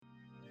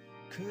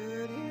Could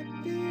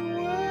it be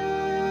worse?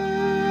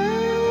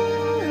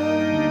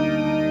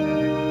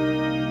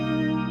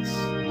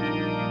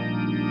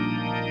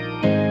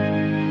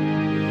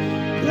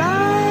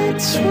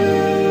 Lights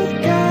will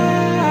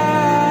guide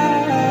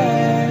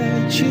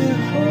you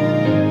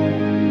home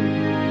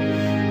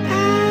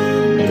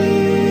and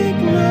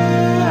ignite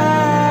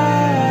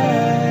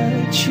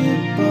your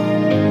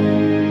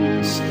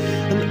bones,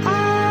 and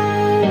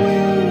I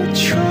will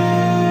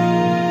try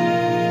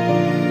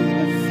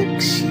to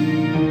fix you.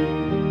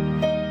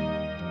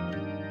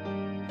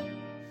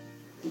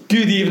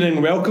 Good evening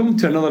and welcome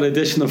to another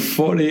edition of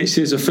 48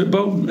 Shades of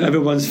Football,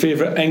 everyone's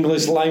favourite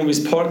English language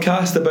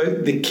podcast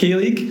about the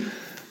K-League.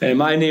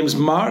 My name's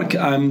Mark.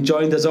 I'm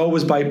joined as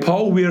always by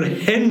Paul. We're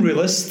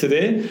Henryless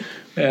today,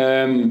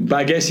 but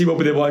I guess he will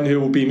be the one who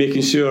will be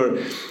making sure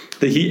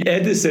that he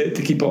edits it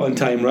to keep it on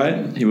time,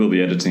 right? He will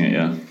be editing it,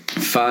 yeah.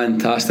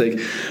 Fantastic.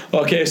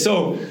 Okay,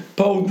 so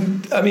Paul,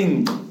 I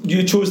mean,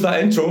 you chose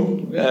that intro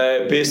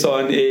based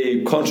on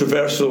a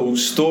controversial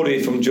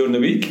story from during the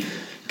week.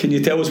 Can you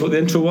tell us what the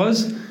intro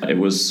was? It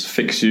was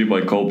Fix You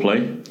by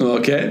Coldplay.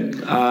 Okay,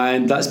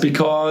 and that's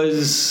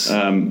because...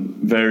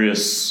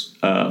 various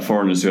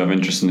foreigners who have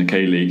interest in the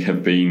K-League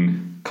have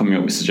been coming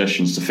up with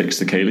suggestions to fix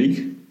the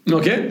K-League.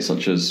 Okay.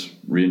 Such as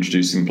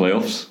reintroducing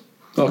playoffs.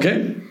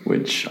 Okay.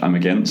 Which I'm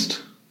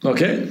against.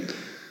 Okay.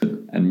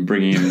 And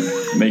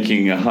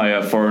making a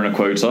higher foreigner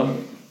quota,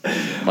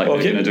 like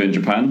they're going to do in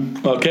Japan.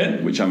 Okay.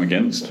 Which I'm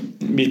against.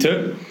 Me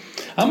too.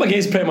 I'm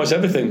against pretty much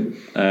everything.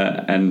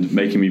 And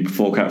making me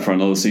fork out for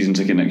another season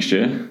ticket next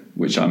year,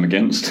 which I'm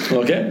against.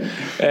 Okay.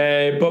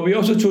 But we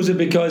also chose it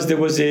because there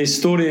was a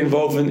story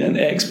involving an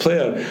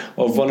ex-player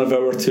of one of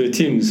our two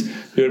teams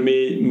who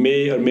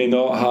may or may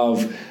not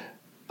have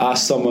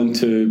asked someone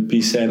to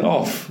be sent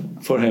off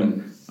for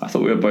him. I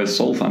thought we were both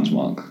Sol fans,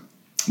 Mark.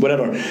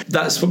 Whatever.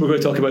 That's what we're going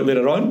to talk about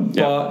later on.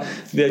 Yeah. But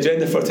the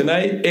agenda for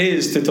tonight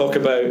is to talk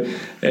about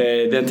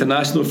the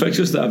international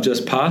fixtures that have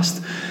just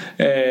passed.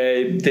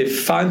 The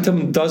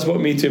Phantom does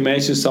want me to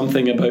mention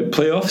something about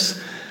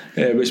playoffs,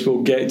 which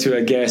we'll get to,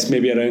 I guess,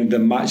 maybe around the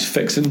match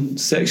fixing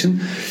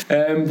section.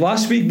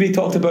 Last week we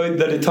talked about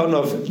the return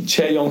of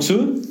Che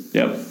Yong-soo.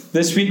 Yep.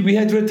 This week we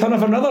had the return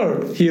of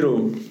another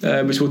hero,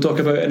 which we'll talk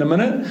about in a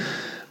minute.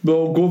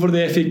 We'll go over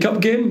the FA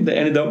Cup game that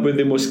ended up with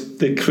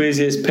the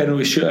craziest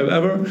penalty shootout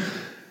ever.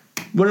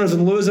 Winners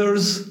and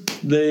losers,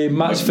 the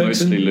match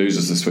fixing. Mostly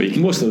losers this week.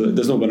 Mostly,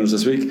 there's no winners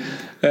this week.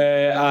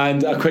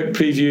 And a quick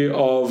preview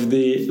of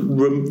the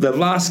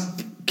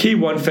last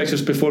K1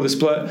 fixtures before the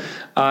split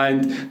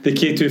and the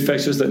K2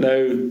 fixtures that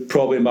now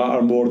probably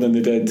matter more than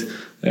they did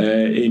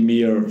a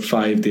mere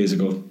 5 days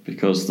ago.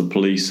 Because the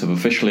police have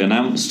officially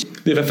announced.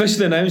 They've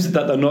officially announced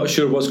that they're not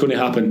sure what's going to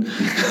happen.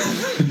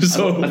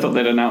 I thought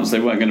they'd announced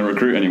they weren't going to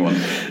recruit anyone.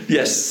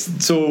 Yes,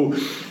 so...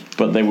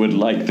 But they would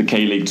like the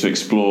K-League to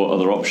explore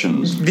other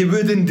options. They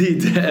would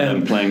indeed.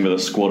 And playing with a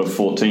squad of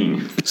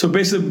 14. So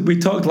basically, we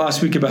talked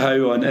last week about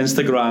how on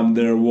Instagram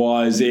there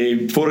was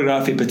a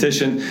photographic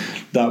petition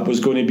that was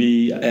going to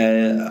be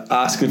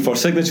asking for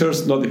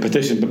signatures, not the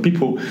petition, but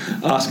people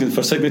asking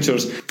for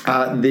signatures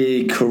at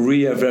the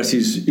Korea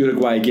versus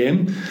Uruguay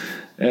game.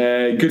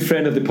 Good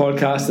friend of the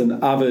podcast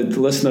and avid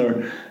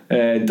listener,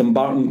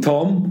 Dumbarton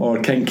Tom, or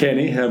King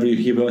Kenny, however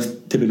he wants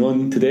to be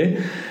known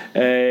today,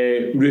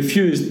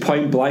 refused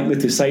point blankly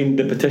to sign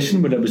the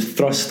petition when it was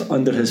thrust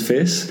under his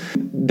face.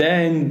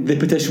 Then the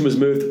petition was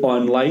moved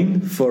online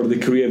for the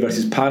Korea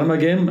versus Panama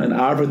game and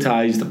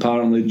advertised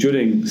apparently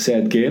during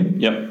said game.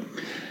 Yep.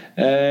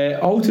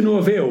 All to no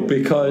avail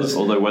because...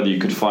 Although whether you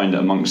could find it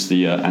amongst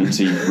the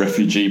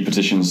anti-refugee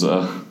petitions that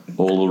are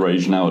all the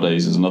rage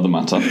nowadays is another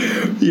matter.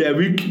 Yeah,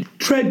 we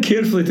tread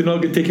carefully to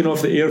not get taken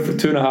off the air for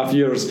 2.5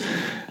 years.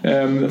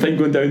 I think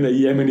going down the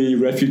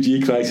Yemeni refugee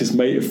crisis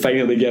might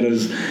finally get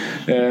us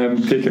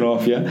taken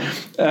off, yeah.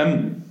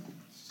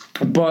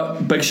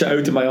 But big shout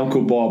out to my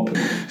Uncle Bob.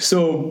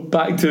 So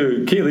back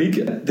to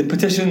K-League. The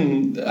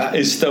petition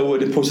is still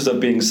in the process of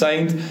being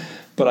signed,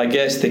 but I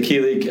guess the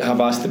K-League have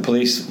asked the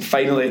police,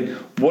 finally,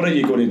 what are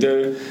you going to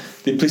do?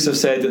 The police have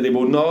said that they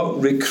will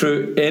not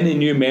recruit any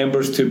new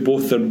members to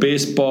both their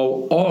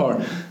baseball or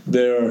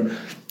their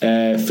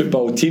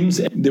football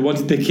teams. They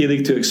wanted the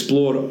K-League to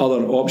explore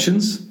other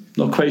options.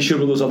 Not quite sure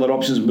what those other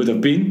options would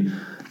have been.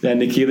 Then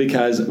the K-League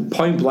has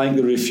point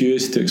blankly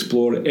refused to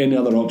explore any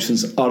other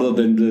options other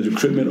than the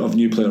recruitment of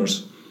new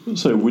players.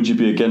 So would you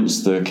be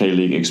against the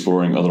K-League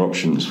exploring other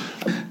options?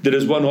 There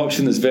is one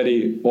option that's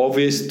very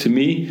obvious to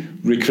me: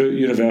 recruit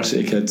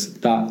university kids.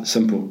 That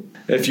simple.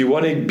 If you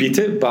want to beat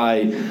it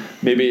by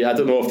maybe, I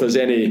don't know if there's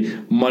any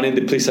money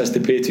the police has to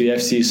pay to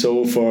FC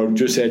Seoul for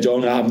Joo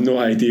Se-jong, I have no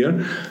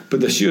idea,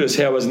 but there sure as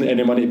hell isn't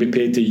any money to be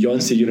paid to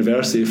Yonsei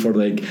University for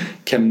like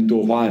Kim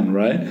Do-hwan,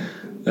 right?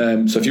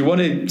 So if you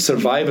want to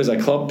survive as a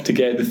club to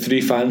get the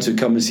 3 fans who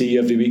come and see you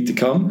every week to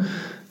come,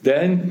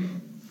 then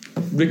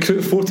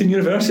recruit 14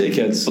 university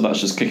kids. But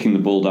that's just kicking the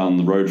ball down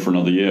the road for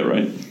another year,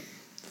 right?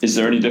 Is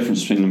there any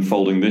difference between them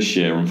folding this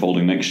year and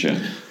folding next year?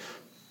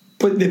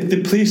 But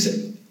the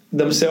police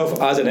themselves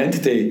as an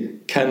entity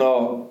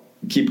cannot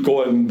keep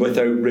going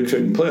without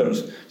recruiting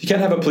players. You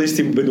can't have a police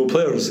team with no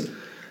players.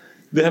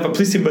 They have a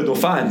police team with no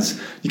fans.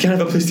 You can't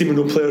have a police team with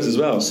no players as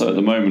well. So at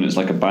the moment, it's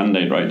like a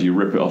band-aid, right? Do you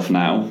rip it off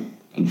now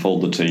and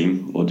fold the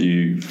team, or do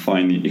you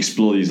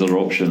explore these other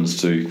options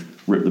to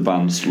rip the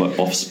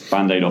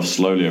band-aid off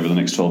slowly over the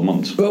next 12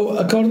 months? Well,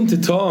 according to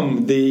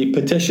Tom, the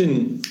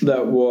petition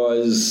that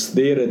was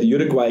there at the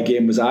Uruguay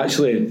game was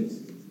actually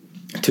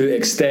to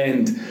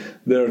extend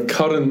their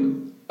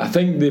current, I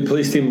think the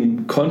police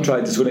team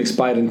contract is going to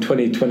expire in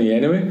 2020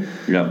 anyway.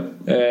 Yeah.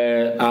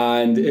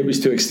 And it was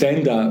to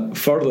extend that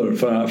further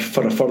for a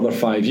further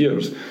 5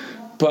 years.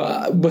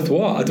 But with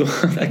what?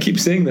 I keep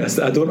saying this.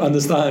 I don't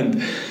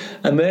understand.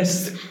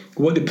 Unless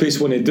what the police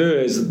want to do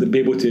is be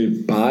able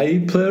to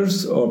buy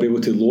players or be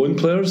able to loan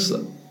players,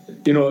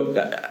 in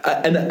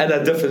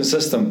a different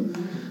system,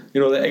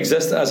 that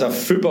exists as a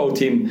football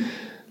team.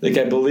 Like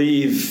I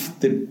believe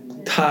the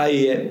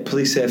Thai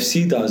Police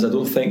FC does. I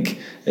don't think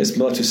it's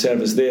military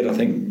service there. I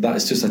think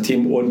that's just a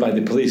team owned by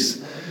the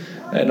police.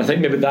 And I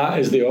think maybe that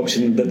is the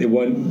option that they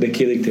want the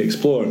K-League to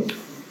explore.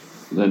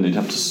 Then they'd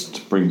have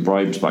to bring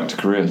bribes back to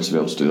Korea to be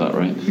able to do that,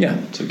 right? Yeah.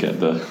 To get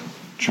the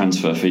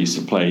transfer fees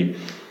to play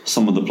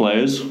some of the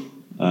players.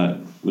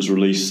 Was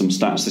released some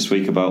stats this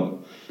week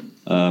about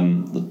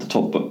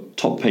the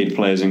top paid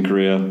players in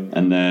Korea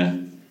and their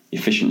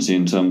efficiency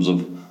in terms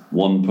of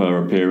 1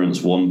 per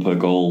appearance, 1 per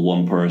goal,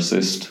 1 per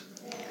assist.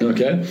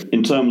 Okay.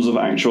 In terms of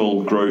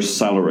actual gross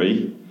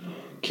salary,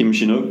 Kim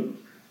Shin-wook,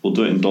 we'll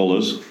do it in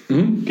dollars,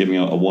 giving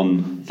out a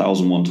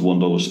 1,001 to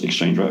 $1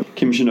 exchange rate.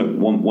 Kim Shin-wook,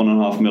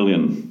 $1.5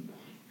 million.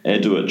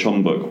 Edu at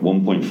Chonbuk,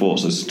 1.4,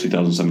 so this is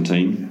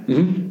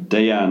 2017.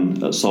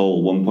 Dayan at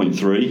Seoul,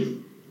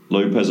 1.3.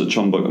 Lopez at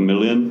Chonbuk, $1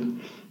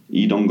 million.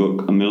 Lee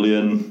Dong-guk, $1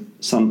 million.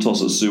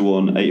 Santos at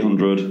Suwon,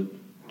 800.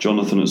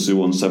 Jonathan at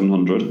Suwon,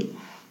 700.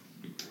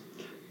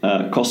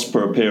 Cost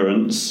per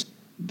appearance,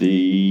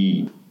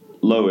 the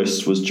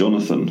lowest was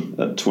Jonathan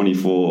at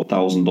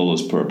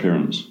 $24,000 per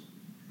appearance.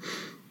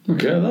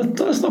 Okay,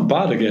 that's not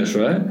bad, I guess,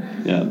 right?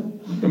 Yeah.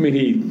 I mean,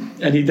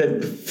 he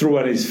did throw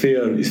in his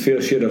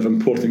fair share of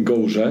important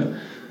goals, right?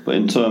 But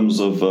in terms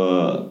of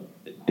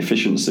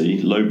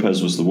efficiency,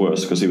 Lopez was the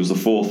worst because he was the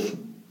fourth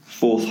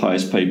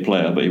highest paid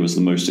player, but he was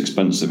the most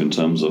expensive in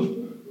terms of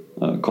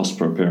cost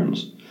per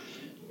appearance.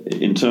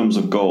 In terms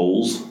of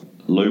goals,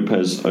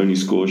 Lopez only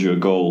scores you a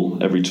goal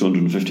every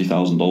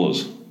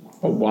 $250,000.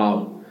 Oh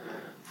wow,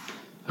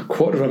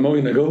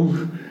 $250,000 a goal.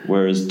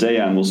 Whereas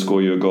Dayan will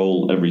score you a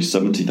goal every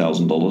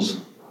 $70,000,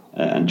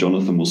 and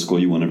Jonathan will score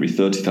you one every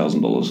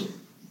 $30,000.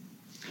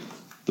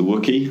 The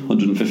Wookiee,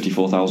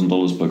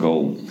 $154,000 per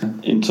goal.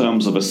 In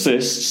terms of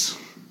assists,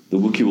 the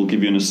Wookiee will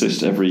give you an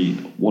assist every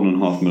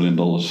 $1.5 million.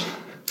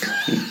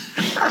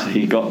 So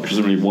he got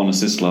presumably 1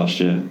 assist last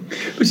year,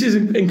 which is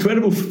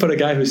incredible for a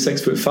guy who's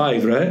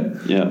 6'5", right?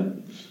 Yeah.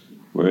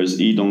 Whereas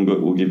Lee Dong-guk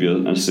will give you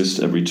an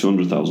assist every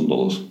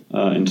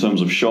 $200,000. In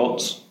terms of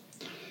shots,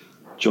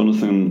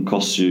 Jonathan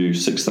costs you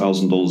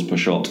 $6,000 per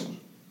shot.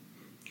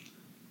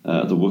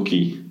 The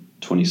Wookiee,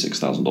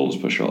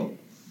 $26,000 per shot.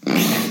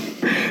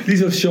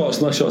 These are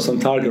shots, not shots on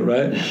target,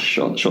 right?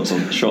 Shots,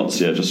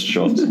 yeah, just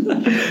shots.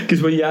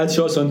 Because when you add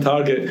shots on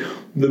target,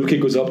 the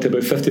Wookiee goes up to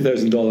about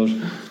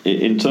 $50,000.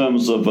 In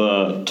terms of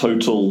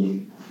total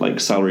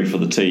salary for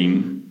the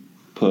team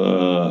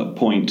per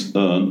point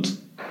earned,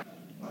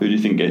 who do you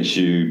think gets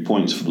you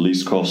points for the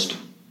least cost?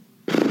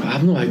 I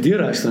have no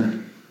idea, actually.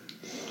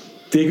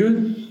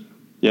 Daegu?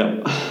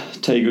 Yeah,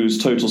 Taegu's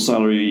total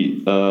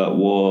salary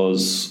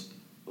was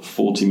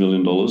 $40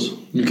 million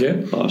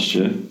last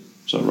year.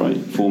 Is that right?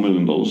 $4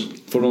 million.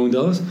 $4 million?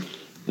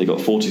 They got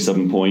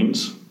 47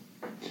 points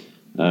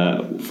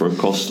for a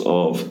cost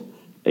of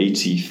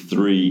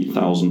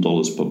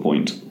 $83,000 per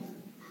point.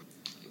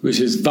 Which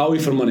is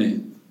value for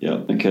money.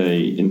 Yeah,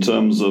 okay. In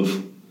terms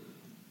of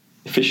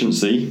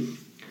efficiency,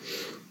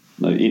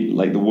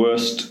 the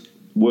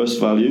worst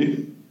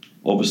value,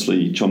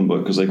 obviously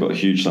Chonbuk, because they've got a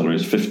huge salary,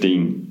 is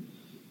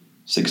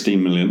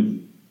 16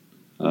 million,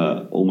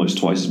 almost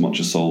twice as much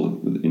as Seoul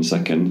in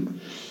second.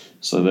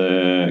 So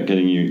they're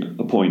getting you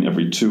a point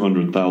every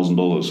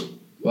 $200,000.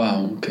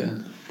 Wow, okay.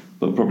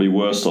 But probably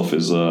worst off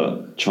is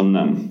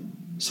Cheonnam,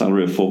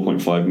 salary of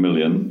 4.5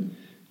 million,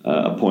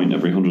 a point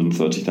every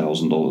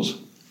 $130,000.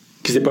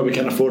 Because they probably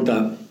can't afford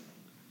that.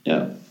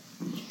 Yeah.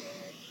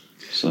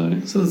 So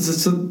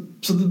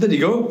there you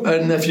go.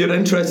 And if you're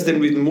interested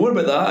in reading more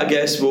about that, I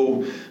guess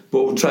we'll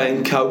try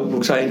and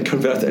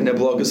convert it into a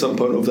blog at some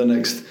point over the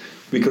next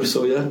week or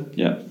so.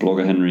 Yeah,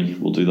 Blogger Henry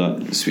will do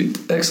that. Sweet,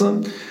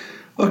 excellent.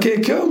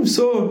 Okay, cool.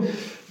 So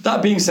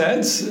that being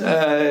said,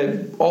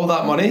 all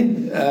that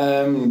money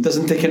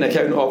doesn't take into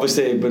account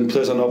obviously when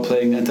players are not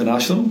playing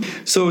international.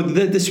 So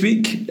this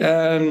week,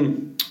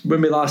 when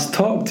we last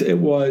talked, it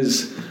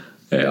was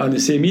on the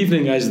same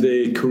evening as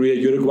the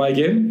Korea-Uruguay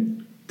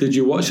game. Did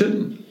you watch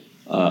it?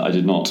 I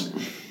did not.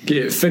 Okay,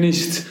 it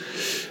finished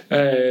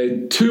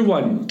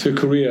 2-1 to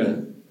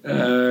Korea.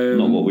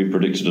 Not what we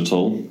predicted at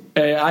all.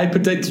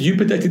 You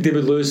predicted they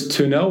would lose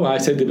 2-0. I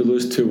said they would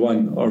lose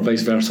 2-1 or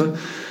vice versa.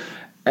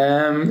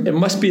 It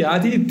must be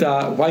added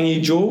that Wang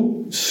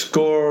Yizhou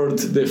scored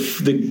the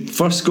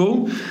first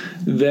goal.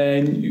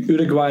 Then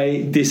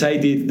Uruguay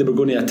decided they were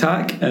going to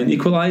attack and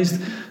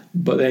equalised,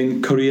 but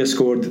then Korea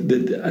scored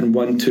and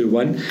won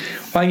 2-1.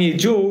 Wang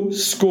Yizhou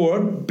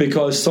scored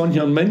because Son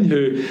Heung-min,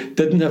 who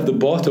didn't have the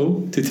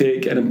bottle to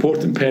take an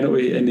important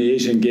penalty in the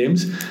Asian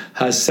Games,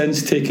 has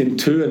since taken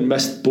 2 and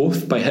missed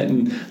both by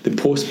hitting the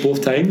post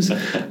both times,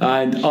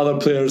 and other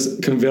players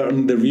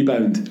converting the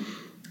rebound.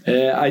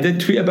 I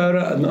did tweet about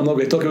it, and I'm not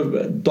going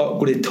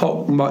to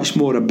talk much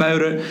more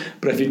about it,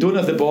 but if you don't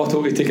have the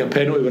bottle to take a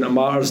penalty when it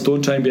matters,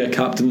 don't try and be a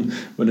captain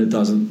when it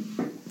doesn't.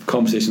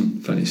 Conversation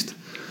finished.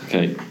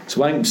 Okay. So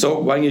Wang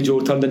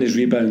Yizhou turned in his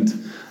rebound,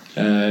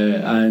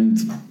 and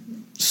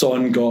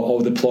Son got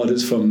all the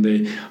plaudits from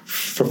the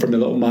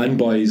little man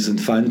boys and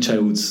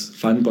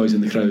fanboys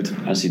in the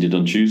crowd. As he did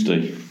on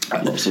Tuesday.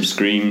 Lots of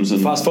screams.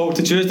 And fast forward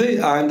to Tuesday,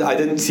 and I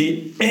didn't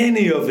see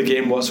any of the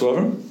game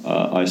whatsoever.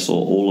 I saw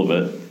all of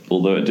it,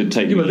 although it did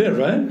take You were there,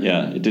 right?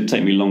 Yeah, it did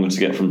take me longer to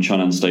get from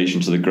Cheonan Station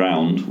to the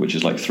ground, which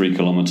is like 3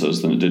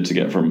 kilometres, than it did to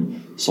get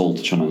from Seoul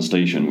to Cheonan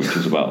Station, which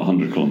is about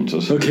 100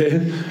 kilometres. Okay.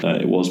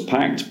 It was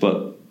packed,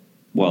 but,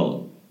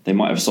 well, they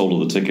might have sold all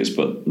the tickets,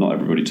 but not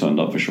everybody turned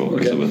up for sure,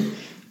 because there were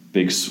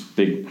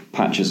big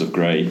patches of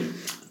grey.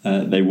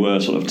 They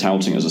were sort of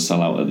touting as a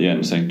sellout at the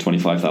end, saying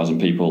 25,000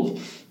 people,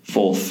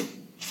 fourth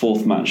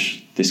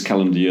match this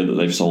calendar year that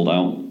they've sold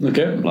out.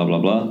 Okay. Blah blah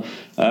blah.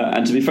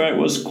 And to be fair, it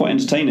was quite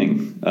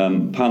entertaining.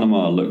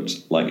 Panama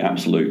looked like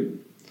absolute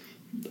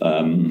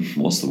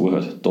what's the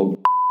word? Dog.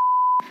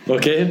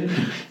 Okay.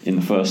 In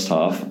the first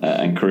half,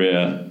 and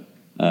Korea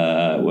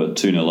were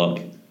 2-0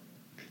 up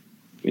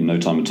in no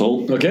time at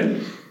all.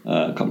 Okay.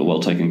 A couple of well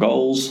taken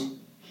goals.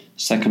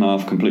 Second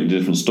half, completely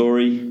different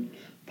story.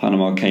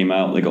 Panama came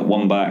out. They got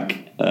one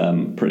back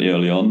pretty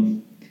early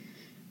on,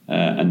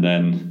 and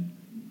then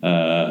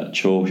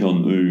Cho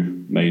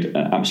Hyun-woo made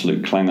an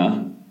absolute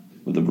clanger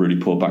with a really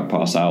poor back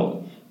pass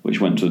out,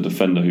 which went to a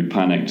defender who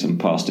panicked and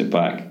passed it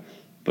back,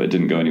 but it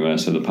didn't go anywhere,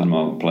 so the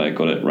Panama player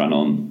got it, ran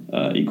on,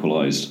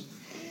 equalised.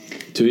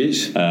 2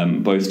 each.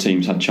 Both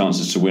teams had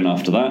chances to win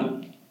after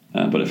that,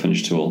 but it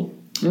finished 2-2.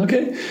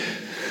 Okay.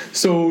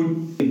 So,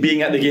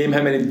 being at the game,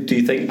 how many do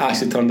you think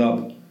actually turned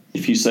up?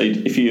 There's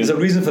a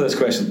reason for this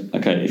question.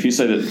 Okay, if you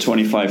say that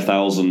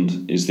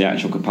 25,000 is the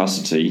actual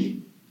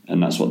capacity,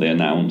 and that's what they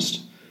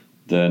announced,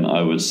 then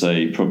I would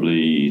say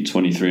probably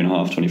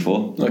 23.5,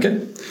 24.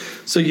 Okay.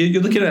 So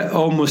you're looking at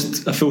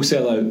almost a full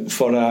sellout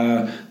for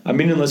a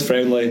meaningless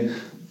friendly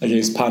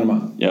against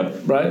Panama.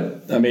 Yep. Right?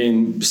 I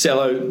mean,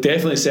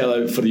 definitely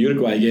sellout for the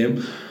Uruguay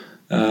game.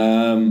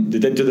 They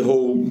did do the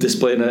whole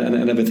display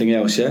and everything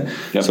else, yeah?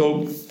 Yep.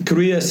 So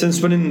Korea, since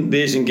winning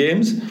the Asian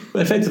Games,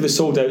 effectively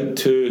sold out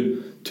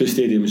two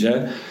stadiums,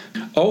 yeah?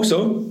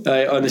 Also,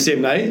 on the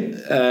same night,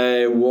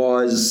 the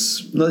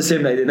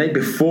night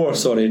before,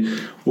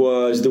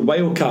 was the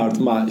wildcard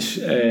match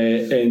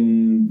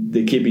in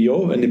the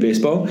KBO, in the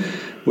baseball,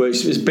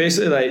 which is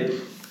basically like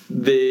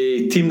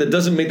the team that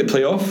doesn't make the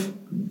playoff,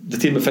 the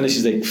team that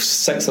finishes like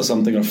 6th or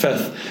something, or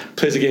 5th,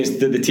 plays against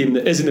the team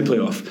that is in the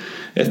playoff.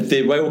 If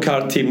the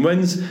wildcard team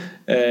wins,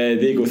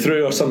 they go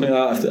through or something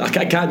like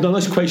that. I'm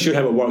not quite sure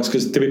how it works,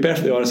 because to be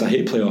perfectly honest, I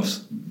hate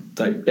playoffs.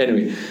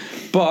 Anyway,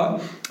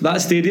 but that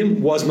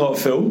stadium was not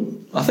full.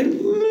 I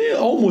think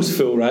almost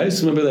full, right?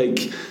 So maybe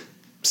like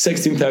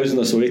 16,000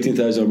 or so,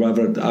 18,000 or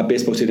whatever a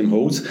baseball stadium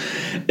holds.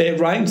 It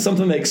ranked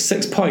something like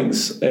 6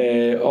 points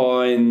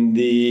on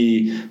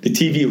the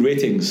TV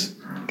ratings.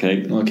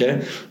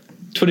 Okay.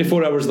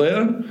 24 hours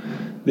later,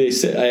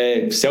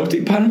 the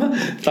Celtic Panama,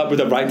 that would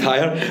have ranked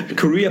higher.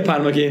 Korea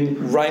Panama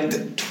game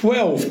ranked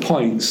 12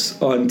 points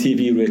on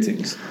TV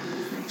ratings.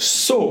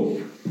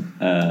 So,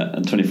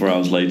 and 24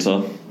 hours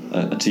later,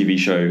 a TV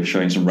show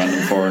showing some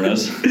random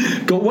foreigners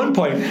got 1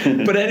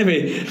 point. But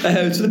anyway,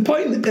 so the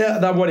point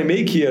that I want to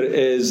make here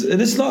is,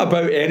 and it's not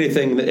about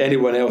anything that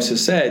anyone else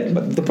has said,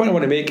 but the point I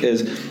want to make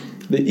is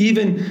that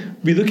even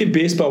we look at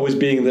baseball as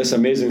being this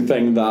amazing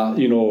thing that,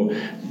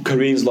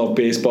 Koreans love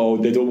baseball,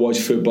 they don't watch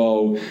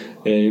football,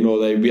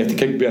 we have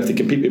to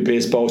compete with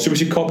baseball, so we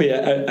should copy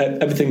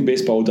everything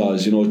baseball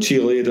does,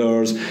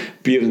 cheerleaders,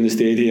 beer in the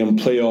stadium,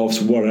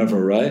 playoffs,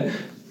 whatever, right?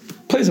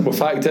 Plain simple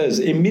fact is,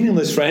 a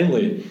meaningless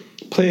friendly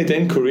played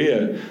in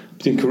Korea,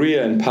 between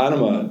Korea and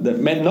Panama, that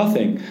meant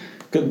nothing,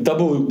 got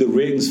double the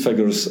ratings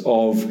figures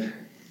of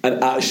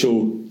an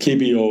actual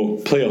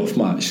KBO playoff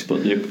match.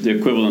 But the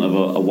equivalent of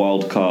a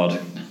wild card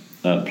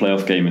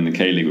playoff game in the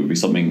K-League would be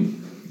something,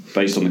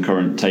 based on the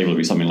current table, would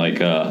be something like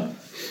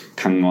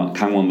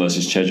Kangwon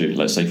versus Jeju,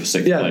 let's say, for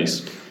 6th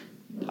place.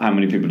 How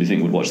many people do you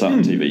think would watch that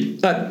on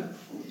TV?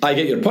 I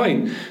get your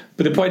point.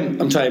 But the point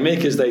I'm trying to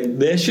make is that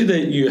the issue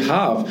that you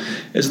have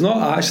is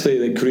not actually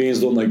that Koreans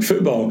don't like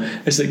football,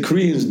 it's that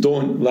Koreans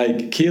don't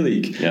like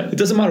K-League. Yeah. It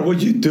doesn't matter what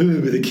you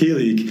do with the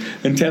K-League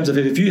in terms of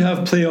if you have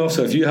playoffs,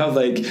 or if you have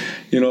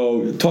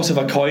toss of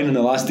a coin on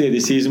the last day of the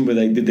season with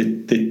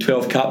the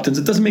 12 captains,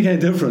 it doesn't make any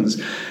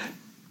difference.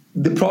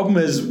 The problem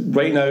is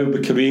right now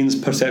with Koreans'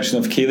 perception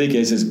of K-League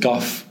is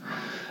guff.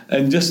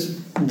 And just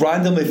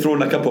randomly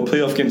throwing a couple of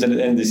playoff games in at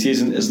the end of the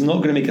season is not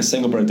going to make a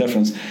single bit of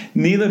difference.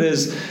 Neither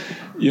is,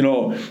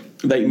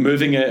 like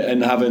moving it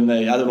and having,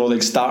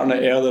 like starting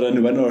it earlier in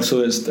the winter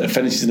so it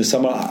finishes in the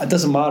summer. It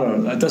doesn't matter.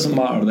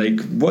 Like,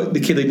 what the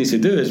K-League needs to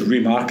do is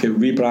remarket,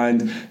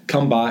 rebrand,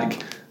 come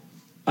back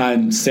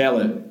and sell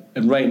it.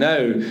 And right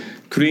now,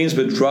 Koreans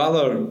would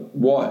rather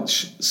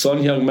watch Son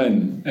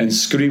Heung-min and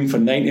scream for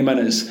 90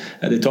 minutes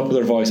at the top of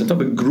their voice. I'm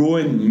talking about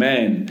grown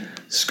men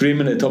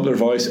screaming at the top of their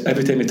voice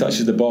every time he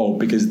touches the ball,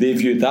 because they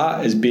view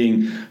that as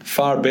being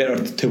far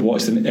better to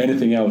watch than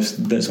anything else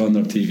that's on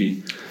their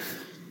TV.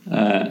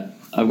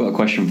 I've got a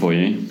question for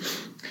you.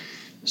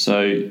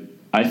 So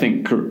I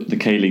think the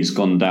K-League's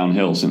gone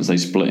downhill since they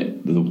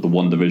split the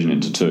one division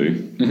into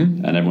two,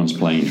 and everyone's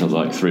playing each other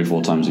like 3 or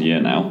 4 times a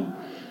year now.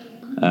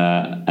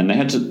 And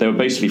they were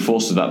basically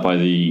forced to that by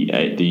the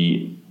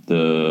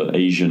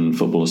Asian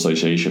Football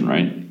Association,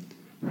 right?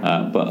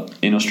 But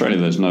in Australia,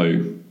 there's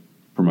no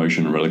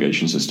promotion and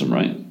relegation system,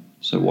 right?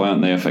 So why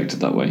aren't they affected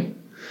that way?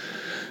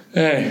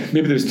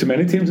 Maybe there's too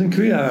many teams in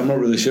Korea. I'm not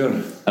really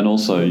sure. And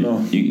also,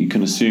 you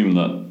can assume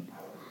that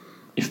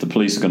if the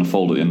police are going to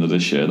fold at the end of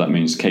this year, that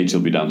means KT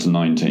will be down to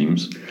 9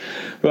 teams.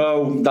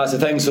 Well, that's the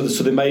thing. So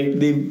they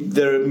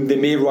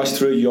may rush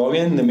through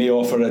Yongin. They may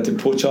offer it to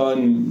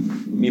Pocheon,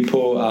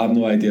 Mipo. I have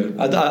no idea.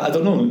 I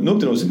don't know.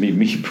 Nobody knows.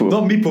 Mipo.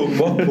 Not Mipo.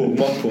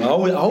 Mokpo.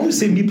 I always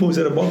say Mipo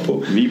instead of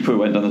Mokpo. Mipo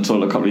went down the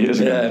toilet a couple of years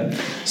ago. Yeah.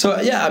 So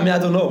I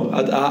don't know.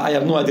 I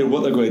have no idea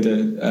what they're going to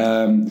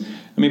do.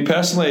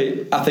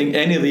 Personally, I think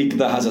any league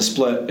that has a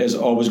split is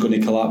always going to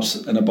collapse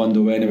in a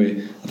bundle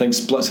anyway. I think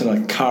splits are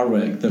a car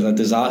wreck. They're a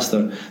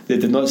disaster. They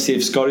did not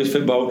save Scottish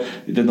football.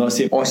 They did not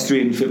save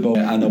Austrian football.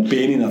 And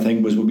Albanian, I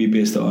think, was what we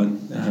based it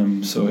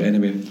on. So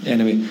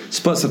anyway,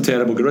 splits are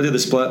terrible. Get rid of the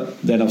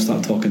split, then I'll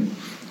start talking.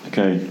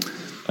 Okay.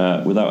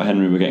 Without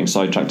Henry, we're getting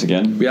sidetracked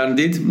again. We are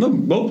indeed. No,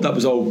 well, that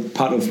was all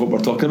part of what we're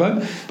talking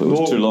about. But it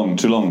was too long.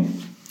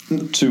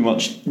 Too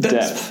much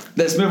depth.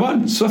 Let's move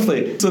on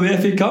swiftly. So the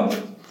FA Cup,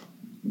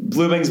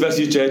 Blue Wings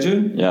versus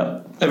Jeju.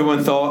 Yeah.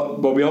 Everyone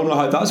thought, well, we all know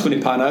how that's going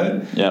to pan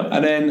out. Yeah.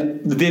 And then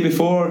the day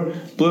before,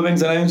 Blue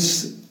Wings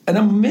announced an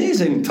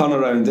amazing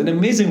turnaround, an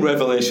amazing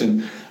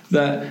revelation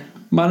that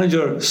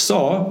manager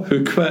Saw,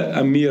 who quit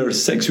a mere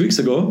 6 weeks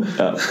ago.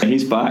 Yeah.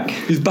 He's back.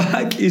 He's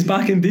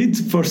back indeed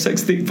for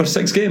 6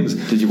 games.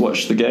 Did you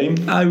watch the game?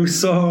 I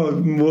saw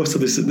most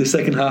of the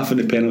second half and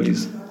the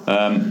penalties.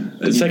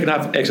 The second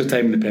half, extra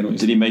time in the penalties.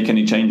 Did he make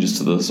any changes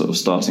to the sort of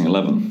starting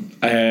 11?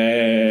 I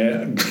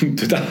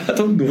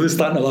don't know the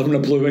starting 11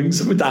 of Blue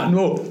Wings. Would I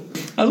know?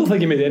 I don't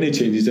think he made any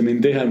changes.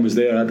 Dehan was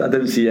there. I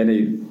didn't see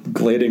any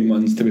glaring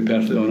ones, to be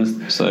perfectly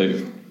honest.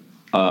 So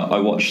I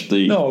watched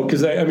the... No,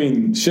 because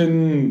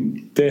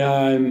Shin,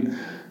 Dehan,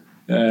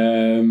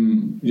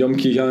 Yum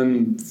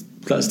Ki-hyun,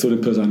 that's the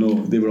only players I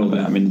know. They were all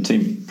there. The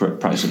team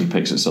practically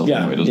picks itself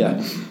anyway, doesn't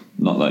it?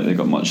 Not like they've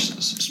got much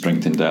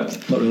strength in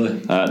depth. Not really.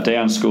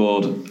 Dejan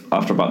scored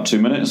after about 2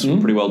 minutes.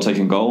 Pretty well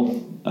taken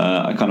goal.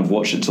 I kind of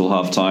watched it till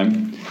half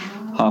time.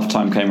 Half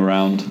time came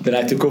around. Then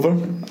I took over.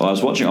 Well, I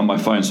was watching it on my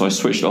phone, so I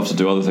switched it off to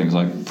do other things.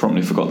 I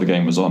promptly forgot the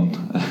game was on.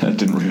 I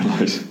didn't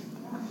realise.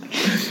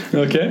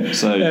 Okay.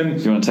 So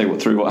you want to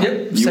take through what?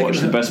 Yep, you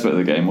watched the best bit of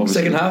the game,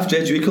 obviously. Second half,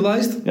 Jeju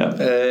equalised.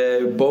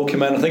 Yeah. Ball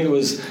came in. I think it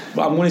was.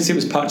 I'm going to say it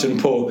was Park Jin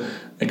Po.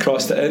 It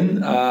crossed it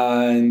in,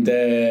 and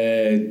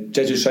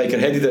Jeju striker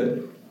headed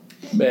it.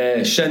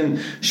 Shin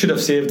should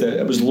have saved it.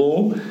 It was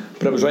low,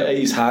 but it was right at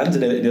his hands,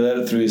 and he let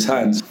it through his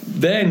hands.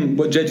 Then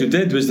what Jeju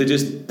did was they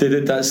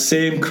did that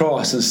same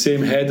cross and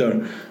same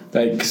header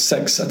like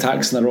 6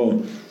 attacks in a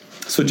row.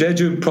 So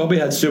Jeju probably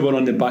had Suwon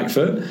on the back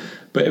foot,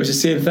 but it was the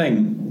same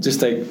thing,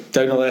 just like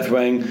down the left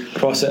wing,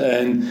 cross it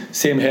in,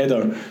 same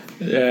header.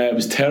 It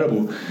was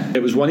terrible.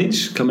 It was 1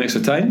 each come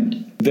extra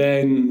time.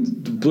 Then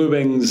the Blue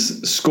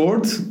Wings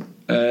scored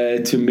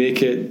to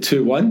make it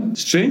 2-1.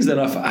 Strangely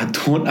enough, I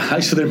don't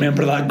actually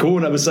remember that goal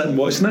when I was sitting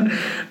watching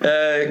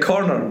it.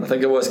 Corner, I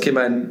think it was, came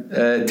in.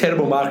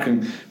 Terrible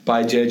marking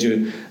by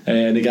Jeju.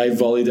 The guy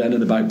volleyed it in at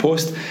the back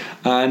post.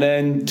 And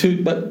then,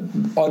 but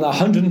on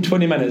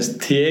 120 minutes,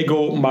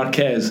 Diego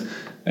Marquez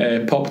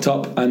popped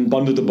up and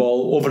bundled the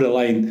ball over the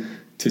line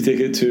to take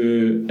it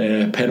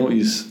to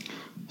penalties.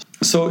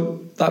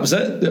 So that was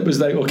it. It was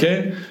like,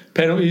 okay,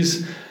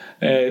 penalties.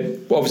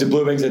 Obviously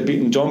Blue Wings had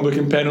beaten John Book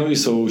in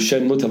penalties, so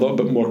Shin looked a little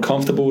bit more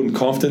comfortable and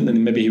confident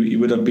than maybe he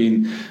would have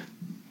been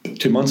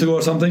 2 months ago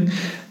or something.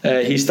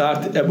 He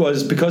started. It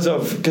was because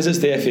it's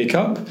the FA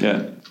Cup.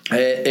 Yeah.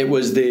 It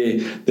was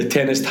the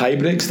tennis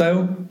tiebreak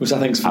style, which I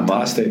think is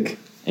fantastic.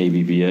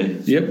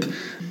 ABBA. Yep.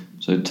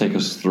 So take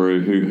us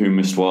through who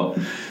missed what.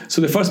 So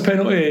the first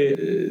penalty,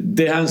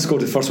 Dehan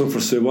scored the first one for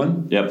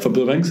Suwon. Yep. For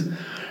Blue Wings.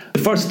 The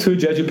first 2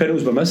 Jeju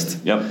penalties were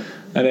missed. Yep.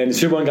 And then the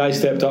Suwon guy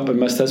stepped up and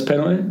missed his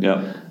penalty.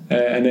 Yep.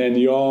 And then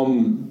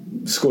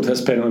Yom scored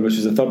his penalty, which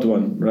was the third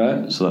one,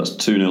 right? So that's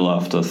 2-0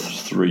 after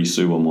 3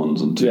 Suwon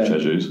ones and 2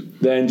 Jeju's.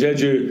 Then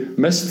Jeju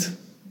missed.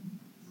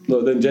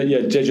 No, then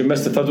Jeju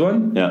missed the third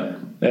one. Yeah.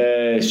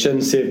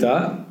 Shin saved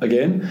that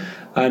again,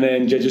 and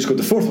then Jeju scored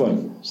the fourth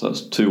one. So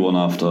that's 2-1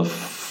 after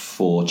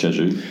 4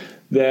 Jeju.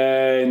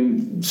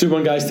 Then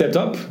Suwon guy stepped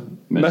up,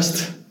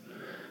 missed.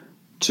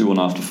 2-1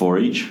 after 4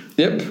 each.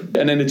 Yep.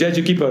 And then the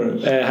Jeju keeper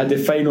had the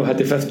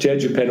 5th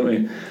Jeju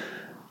penalty.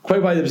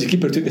 Quite why there was a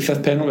keeper who took the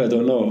 5th penalty, I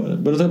don't know.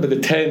 We're talking about the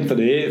 10th or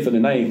the 8th or the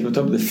 9th. We're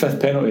talking about the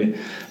 5th penalty,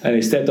 and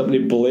he stepped up and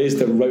he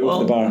blazed it right off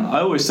the bar. I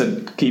always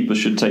said keepers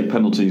should take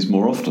penalties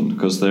more often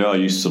because they are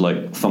used to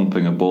like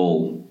thumping a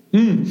ball,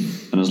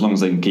 and as long as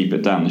they can keep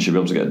it down, they should be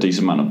able to get a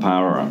decent amount of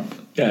power up.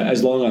 Yeah,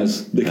 as long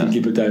as they can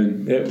keep it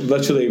down. It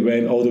literally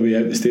went all the way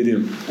out the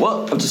stadium.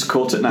 Well, I've just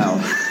caught it now.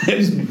 It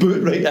was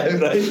boot right out,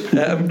 right?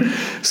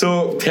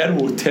 So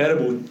terrible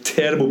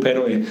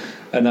penalty,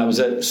 and that was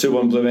it.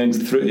 Suwon blew in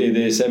through to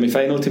the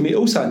semi-final to meet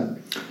Ulsan.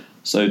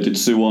 So did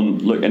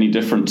Suwon look any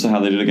different to how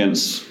they did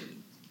against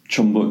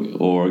Jeonbuk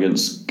or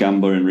against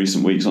Gamba in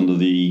recent weeks under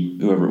the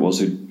whoever it was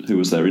who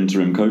was their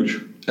interim coach?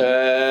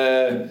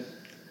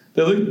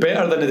 They looked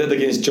better than they did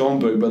against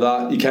Jeonbuk, but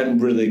that you can't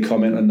really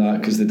comment on that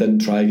because they didn't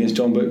try against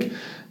Jeonbuk.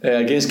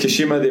 Against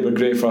Kashima, they were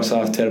great first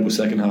half, terrible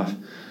second half.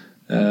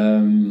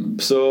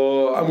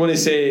 So I'm going to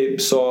say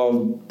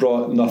Seoul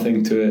brought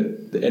nothing to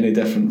it any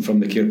different from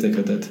the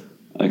caretaker did.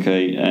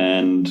 Okay,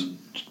 and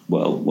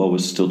while we're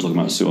still talking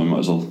about Suwon, might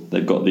as well.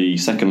 They've got the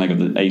second leg of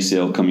the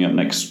ACL coming up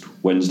next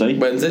Wednesday.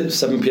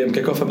 7 p.m.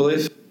 kickoff, I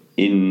believe.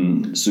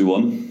 In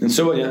Suwon. In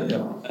Suwon,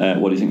 yeah.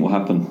 What do you think will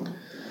happen?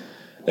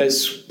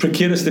 It's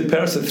precariously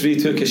perched at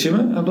 3-2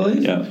 Kashima, I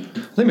believe. Yeah.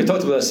 I think we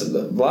talked about this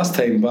last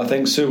time, but I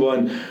think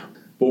Suwon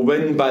will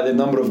win by the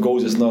number of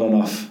goals. It's not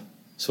enough.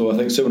 So I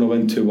think Suwon will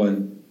win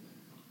 2-1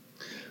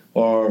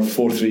 or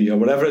 4-3 or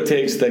whatever it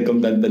takes that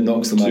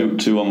knocks them out.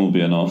 2-1 will be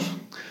enough.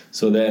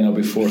 So then it'll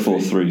be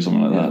 4-3,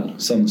 something like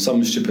that.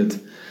 Some stupid.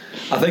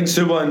 I think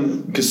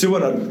Suwon, because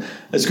Suwon,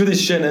 as good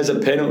as Shin is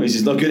at penalties,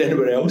 he's not good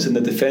anywhere else, and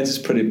the defence is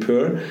pretty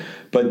poor.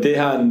 But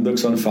Daehan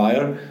looks on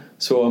fire,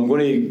 so I'm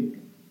going to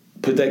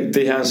predict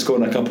Daehan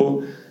scoring a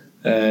couple,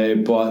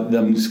 but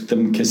them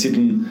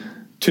conceding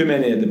too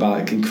many at the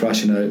back and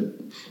crashing out.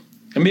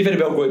 It may very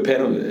well go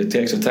to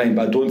extra time,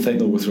 but I don't think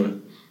they'll go through it.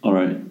 All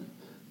right.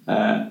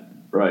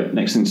 Right,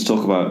 next thing to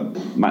talk about,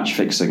 match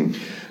fixing.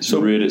 So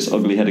reared its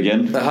ugly head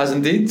again. It has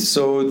indeed.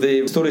 So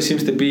the story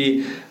seems to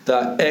be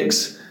that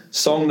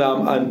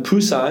ex-Songnam and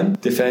Busan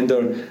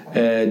defender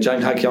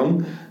Jang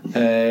Ha-kyung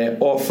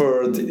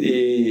offered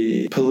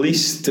a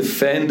police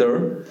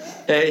defender.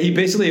 He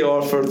basically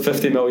offered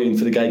 50 million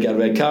for the guy to get a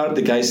red card.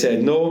 The guy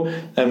said no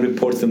and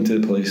reported him to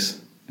the police.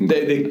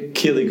 The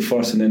K-League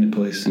first and then the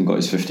police. And got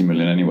his 50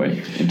 million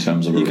anyway, in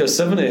terms of... He got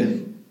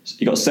 70.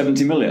 He got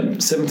 70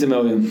 million? 70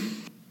 million.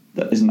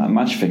 Isn't that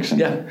match fixing?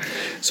 Yeah.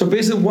 So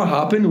basically, what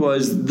happened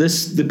was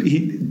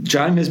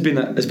Jang has been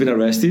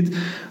arrested.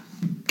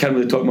 Can't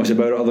really talk much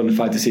about it other than the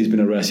fact to say he's been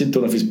arrested.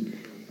 Don't know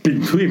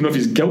if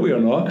he's guilty or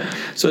not.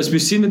 So as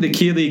we've seen with the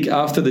K-League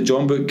after the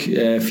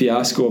Jeonbuk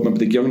fiasco, or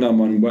maybe the Gyeongnam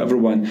one, whatever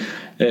one,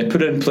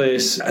 put in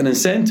place an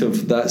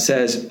incentive that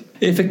says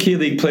if a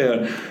K-League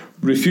player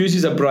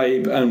refuses a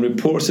bribe and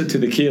reports it to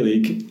the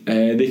K-League,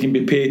 they can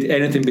be paid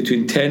anything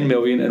between 10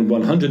 million and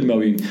 100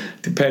 million,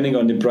 depending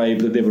on the bribe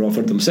that they were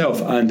offered themselves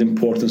and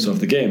importance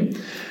of the game.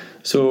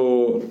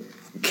 So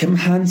Kim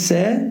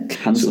Handsome.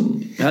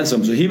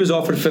 So he was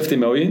offered 50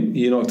 million.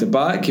 He knocked it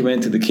back. He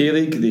went to the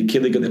K-League. The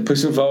K-League got the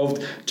police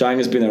involved. Jang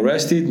has been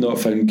arrested, not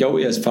found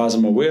guilty as far as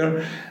I'm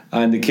aware,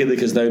 and the K-League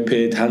has now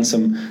paid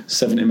Handsome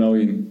 70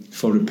 million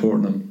for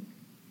reporting him.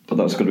 But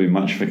that's got to be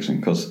match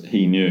fixing because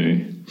he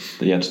knew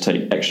that he had to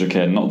take extra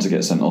care not to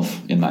get sent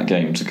off in that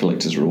game to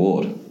collect his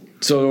reward.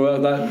 So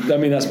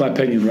that's my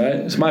opinion,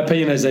 right? So my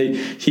opinion is that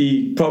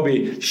he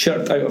probably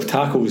shirked out of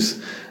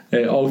tackles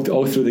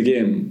all through the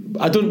game.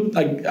 I don't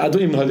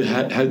even know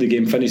how the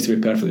game finished, to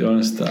be perfectly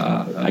honest.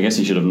 I guess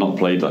he should have not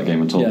played that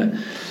game at all. Yeah.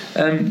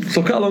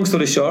 So cut a long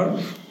story short,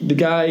 the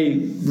guy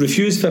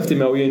refused 50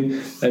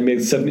 million and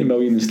made 70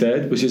 million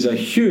instead, which is a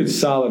huge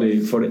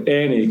salary for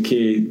any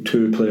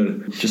K2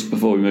 player. Just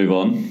before we move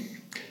on,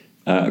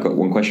 I've got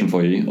one question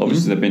for you.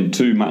 Obviously there have been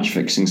 2 match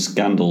fixing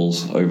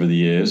scandals over the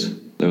years.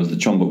 There was the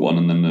Jeonbuk one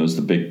and then there was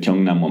the big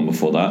Gyeongnam one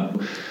before that.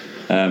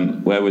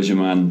 Where was your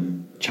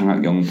man Chang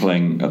Ha-kyung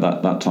playing at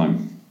that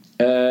time?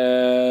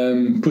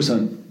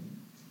 Busan.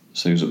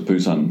 So he was at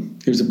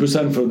Busan. He was at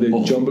Busan for the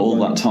Jeonbuk one. All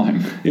that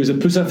time? He was at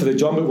Busan for the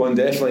Jeonbuk one,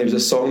 definitely. He was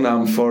at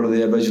Songnam for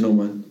the original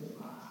one.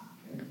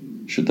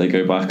 Should they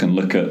go back and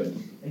look at...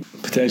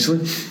 Potentially.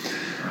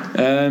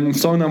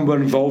 Songnam were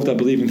involved, I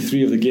believe, in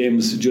 3 of the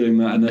games during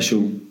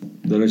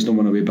the original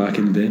one away back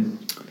in the day.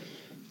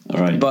 All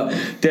right. But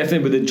definitely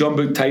with the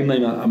Jeonbuk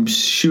timeline, I'm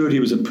sure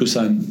he was at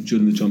Busan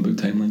during the Jeonbuk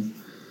timeline.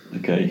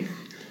 Okay.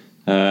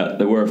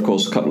 There were, of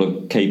course, a couple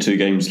of K2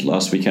 games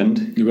last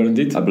weekend. You were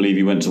indeed. I believe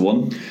you went to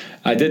one.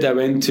 I did. I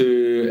went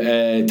to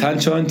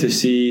Tancheon to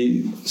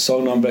see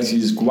Songnam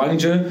versus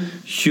Gwangju.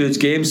 Huge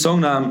game.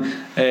 Songnam,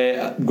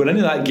 going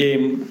into that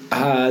game,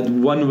 had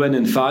 1 win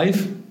in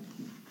 5.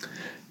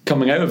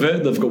 Coming out of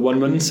it, they've got 1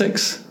 win in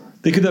 6.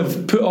 They could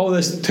have put all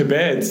this to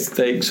bed,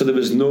 so there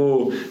was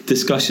no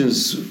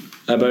discussions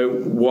about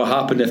what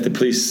happened if the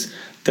police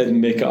didn't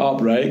make it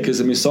up, right?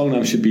 Because I mean,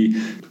 Songnam should be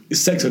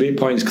 6 or 8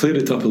 points clear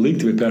at the top of the league,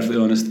 to be perfectly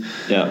honest.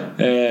 Yeah.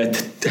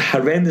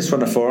 Horrendous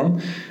run of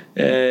form.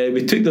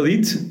 We took the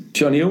lead.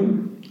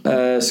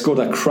 Sean scored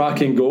a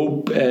cracking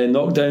goal,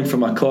 knocked down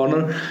from a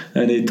corner,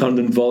 and he turned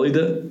and volleyed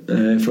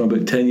it from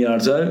about 10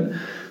 yards out.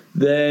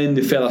 Then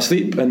they fell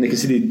asleep and they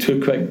conceded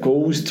 2 quick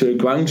goals to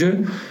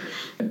Gwangju.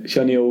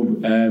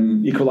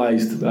 Sean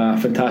equalised a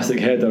fantastic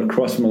header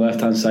across from the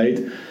left hand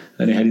side,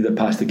 and he headed it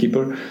past the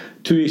keeper.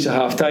 2 each at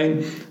half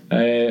time,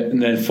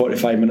 and then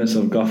 45 minutes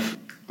of guff.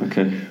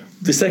 Okay.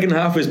 The second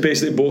half was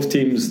basically both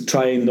teams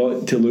trying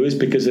not to lose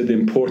because of the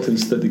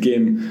importance that the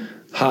game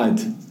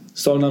had.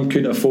 Songnam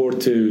couldn't afford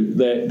to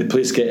let the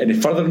place get any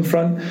further in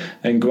front,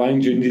 and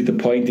Gwangju needed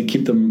the point to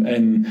keep them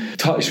in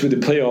touch with the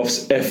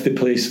playoffs if the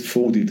place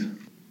folded.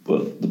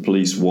 But the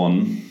police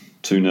won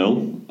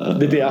 2-0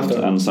 The day after.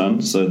 to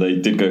Ansan, so they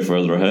did go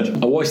further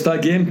ahead. I watched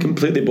that game,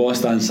 completely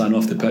bossed Ansan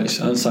off the pitch.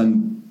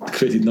 Ansan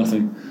created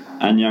nothing.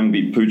 Anyang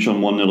beat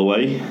Puchon 1-0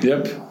 away.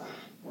 Yep.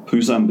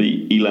 Busan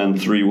beat Elan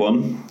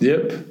 3-1.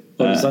 Yep.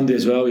 On Sunday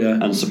as well, yeah.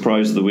 And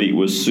surprise of the week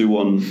was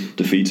Suwon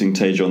defeating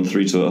Daejeon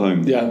 3-2 at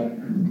home. Yeah,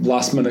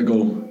 last minute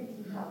goal.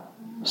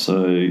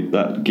 So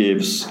that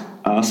gives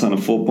Asan a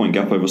 4-point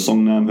gap over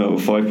Songnam, who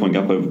have a 5-point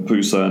gap over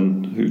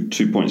Busan, who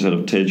 2 points ahead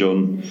of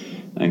Daejeon,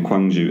 and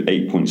Gwangju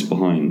 8 points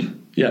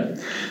behind. Yeah.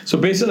 So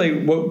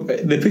basically,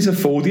 the place have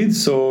folded,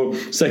 so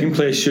second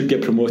place should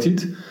get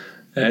promoted.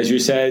 As you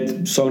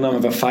said, Songnam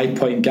have a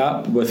 5-point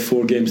gap with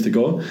 4 games to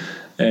go.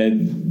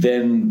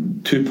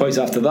 Then 2 points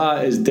after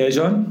that is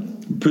Daejeon.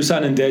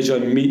 Busan and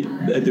Daejeon meet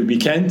at the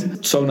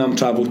weekend. Songnam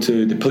travel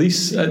to the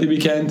police at the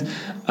weekend,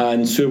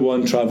 and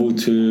Suwon travel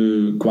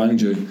to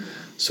Gwangju.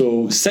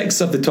 So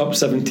 6 of the top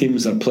 7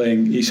 teams are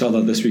playing each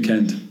other this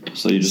weekend.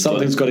 So you just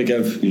Something's got to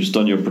give. You just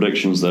done your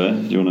predictions there.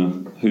 Do you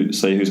want to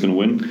say who's going to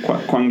win?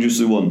 Gwangju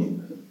Suwon.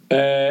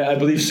 I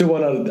believe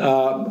Suwon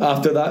are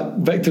after that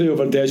victory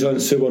over Daejeon.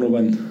 Suwon will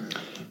win.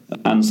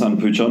 Ansan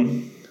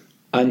Puchon.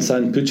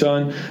 Ansan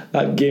Puchon.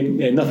 That game,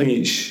 nothing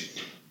each.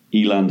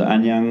 Eland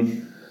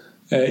Anyang.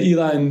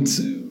 Eland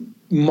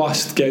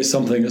must get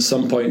something at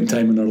some point in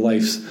time in their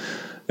lives.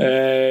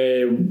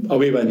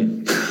 Away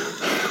win.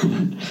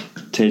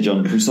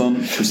 Daejeon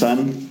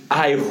Busan.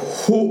 I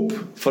hope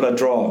for a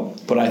draw,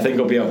 but I think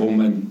it'll be a home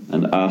win.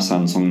 And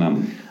Asan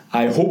Songnam.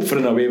 I hope for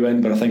an away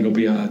win, but I think it'll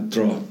be a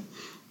draw.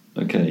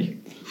 Okay.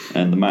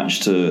 And the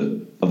match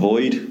to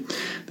avoid?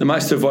 The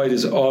match to avoid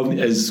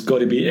is got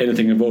to be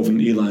anything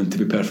involving Eland, to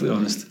be perfectly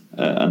honest.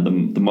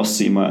 And the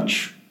must-see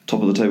match,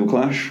 top of the table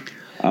clash?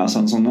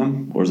 Asan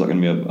Songnam? Or is that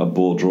going to be a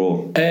bore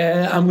draw?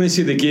 I'm going to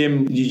say the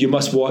game you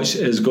must watch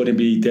is going to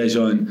be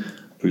Daejeon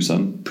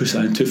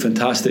Busan. 2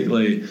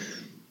 fantastically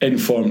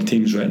informed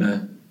teams right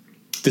now,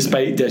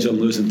 despite Daejeon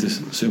losing to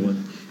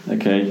Suwon.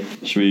 Okay.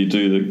 Should we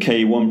do the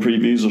K1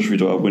 previews, or should we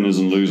do our winners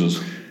and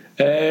losers?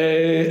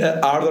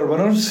 Are there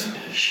winners?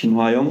 Shin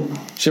Hwa-young,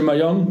 Shin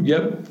Hwa-young,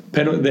 yep.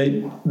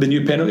 The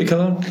new penalty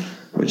killer.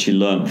 which he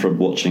learnt from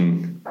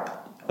watching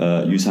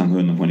Yu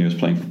Sang-hoon when he was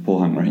playing for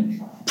Pohang, right?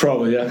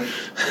 Probably, yeah.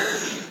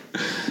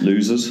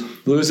 Losers?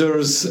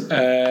 Losers.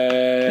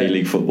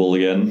 K-League football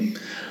again.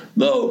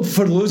 No,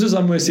 for losers,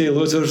 I'm going to say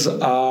losers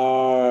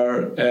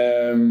are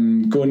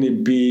going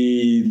to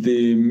be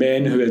the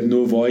men who had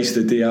no voice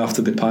the day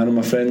after the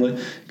Panama friendly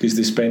because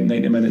they spent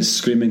 90 minutes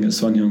screaming at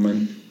Son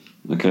Heung-min.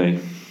 Okay.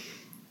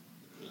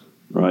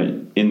 Right.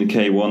 In the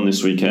K1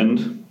 this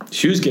weekend.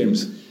 Hughes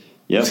games.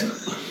 Yep.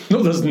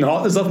 No, there's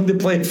not. There's nothing to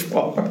play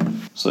for.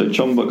 So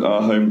Chongbuk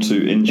are home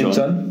to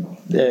Incheon.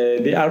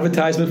 The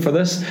advertisement for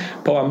this,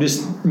 Paul, I'm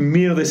just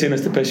merely saying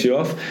this to piss you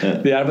off. Yeah.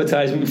 The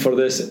advertisement for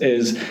this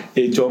is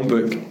a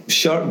Jeonbuk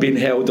shirt being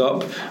held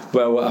up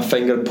while a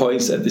finger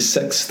points at the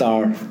 6th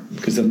star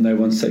because they've now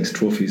won 6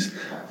 trophies.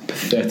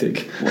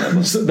 Pathetic.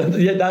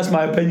 Yeah, that's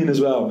my opinion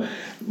as well.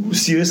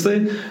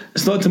 Seriously,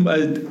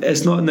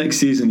 it's not next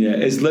season yet.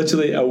 It's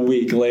literally a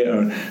week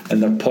later,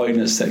 and they're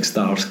pointing at 6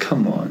 stars.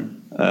 Come on.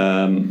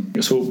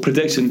 So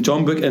prediction: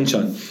 Jeonbuk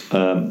Incheon.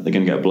 They're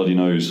going to get a bloody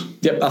nose.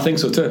 Yep, I think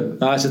so too.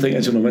 I actually think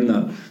Incheon will win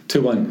that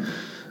 2-1.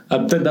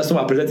 That's not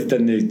what I predicted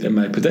in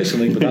my prediction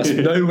league, but that's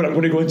now what I'm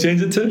going to go and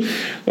change it to.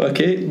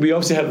 Okay, we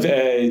obviously have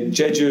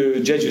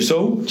Jeju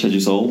Seoul. Jeju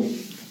Seoul.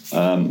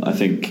 I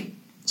think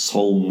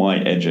Seoul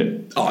might edge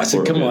it. Oh, I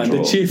said, come on,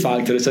 the Chi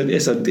factor. It's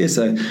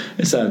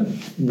a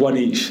 1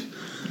 each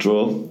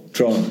draw.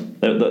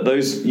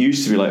 Those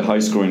used to be like high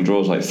scoring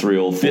draws, like 3-4, 4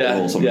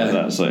 or something like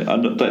that. So I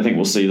don't think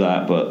we'll see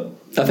that, but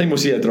I think we'll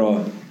see a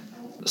draw.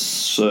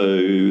 So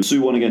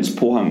Suwon against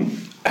Pohang.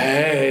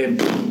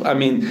 I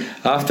mean,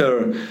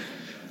 after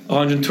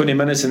 120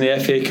 minutes in the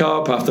FA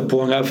Cup, after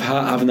Pohang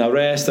having a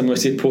rest, I'm going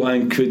to say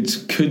Pohang could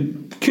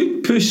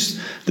push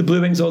the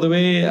Blue Wings all the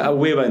way.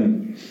 Away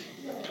win.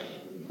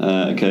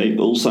 Okay,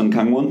 Ulsan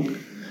Kangwon.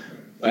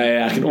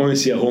 I can only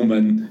see a home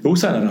win.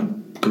 Ulsan are a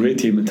great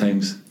team at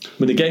times.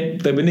 When they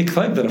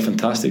click, they're a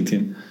fantastic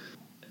team.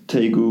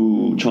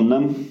 Daegu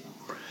Cheonnam.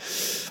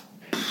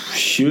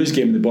 Huge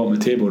game at the bottom of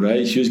the table,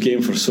 right? Huge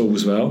game for Seoul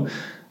as well.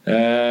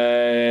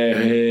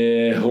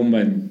 Home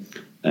win.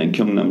 And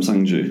Gyeongnam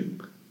Sangju.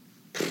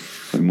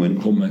 Home win.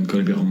 Home win,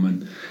 going to be a home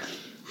win.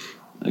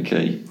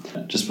 Okay.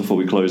 Just before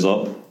we close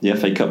up, the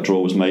FA Cup draw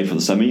was made for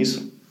the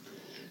semis.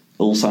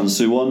 Ulsan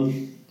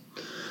Suwon,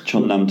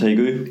 Cheonnam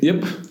Daegu.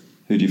 Yep.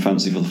 Who do you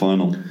fancy for the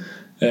final?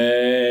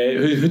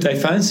 Who do I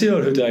fancy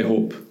or who do I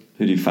hope?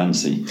 Who do you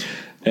fancy?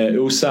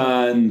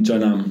 Ulsan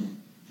Jeonnam.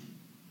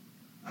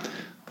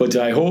 What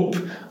do I hope?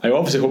 I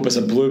obviously hope it's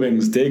a Blue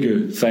Wings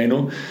Daegu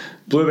final.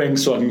 Blue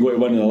Wings so I can go to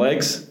one of the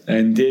legs,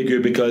 and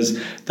Daegu because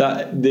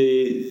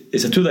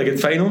it's a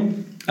two-legged final,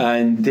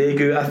 and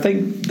Daegu, I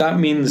think that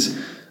means,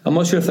 I'm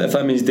not sure if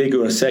that means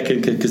Daegu are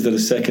second because they're the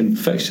second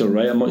fixture,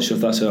 right? I'm not sure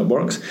if that's how it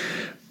works.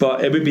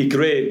 But it would be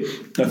great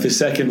if the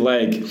second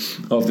leg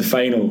of the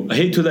final, I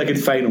hate two-legged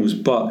finals,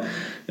 but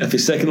if the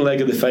second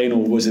leg of the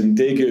final was in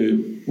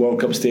Daegu World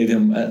Cup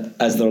Stadium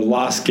as their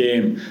last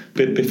game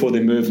before they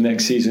move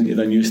next season to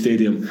their new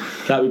stadium,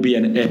 that would be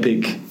an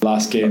epic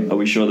last game. Are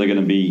we sure they're going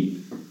to be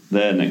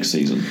there next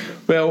season?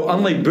 Well,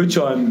 unlike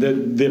Bucheon,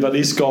 they've at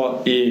least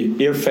got a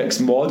Airfix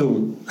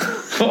model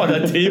on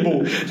a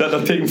table that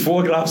they're taking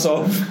photographs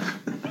of.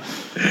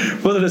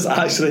 Whether this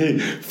actually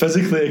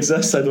physically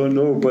exists, I don't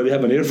know, but they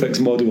have an Airfix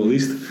model at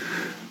least.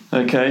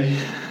 Okay,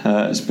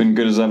 it's been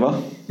good as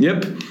ever.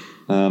 Yep.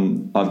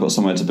 I've got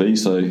somewhere to be,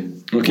 so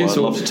I'd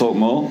love to talk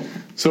more.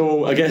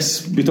 So I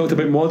guess we talked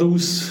about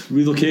models,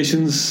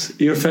 relocations,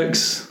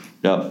 Airfix.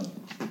 Yep.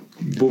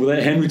 We'll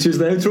let Henry choose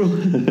the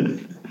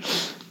outro.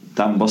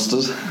 Damn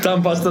Busters.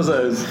 Damn Busters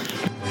it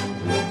is.